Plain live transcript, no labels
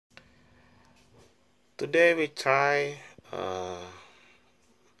Today we try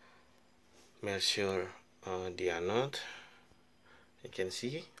measure the anode. You can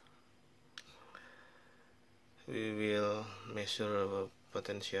see we will measure a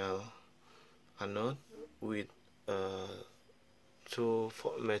potential anode with 2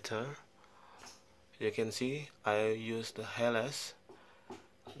 voltmeter. You can see I use the HELES,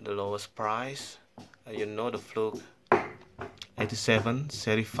 the lowest price. You know the Fluke 87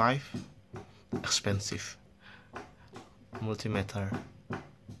 series 5, expensive multimeter.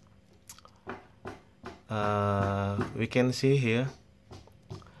 We can see here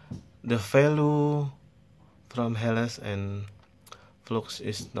the value from HELES and Fluke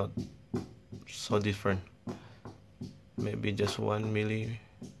is not so different, maybe just 1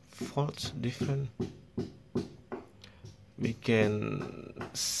 millivolts different. We can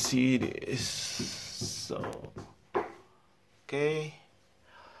see this. So okay,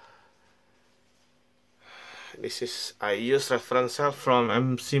 this is I use reference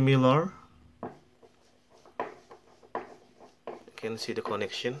from similar. You can see the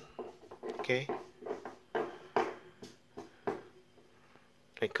connection. Okay,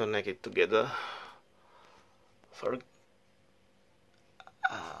 I connect it together.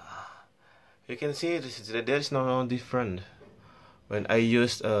 You can see there is no different when I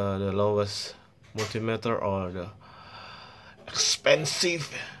use the lowest multimeter or the expensive,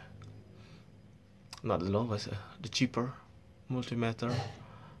 not the lowest, the cheaper multimeter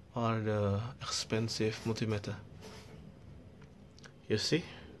or the expensive multimeter. You see?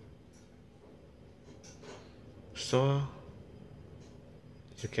 So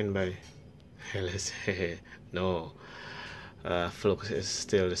you can buy HELES. No, Fluke is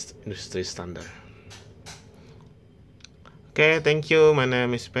still the industry standard. Okay, thank you. My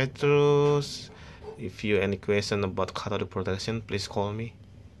name is Petrus. If you any question about cathodic protection, please call me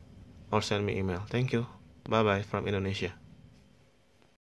or send me email. Thank you. Bye bye from Indonesia.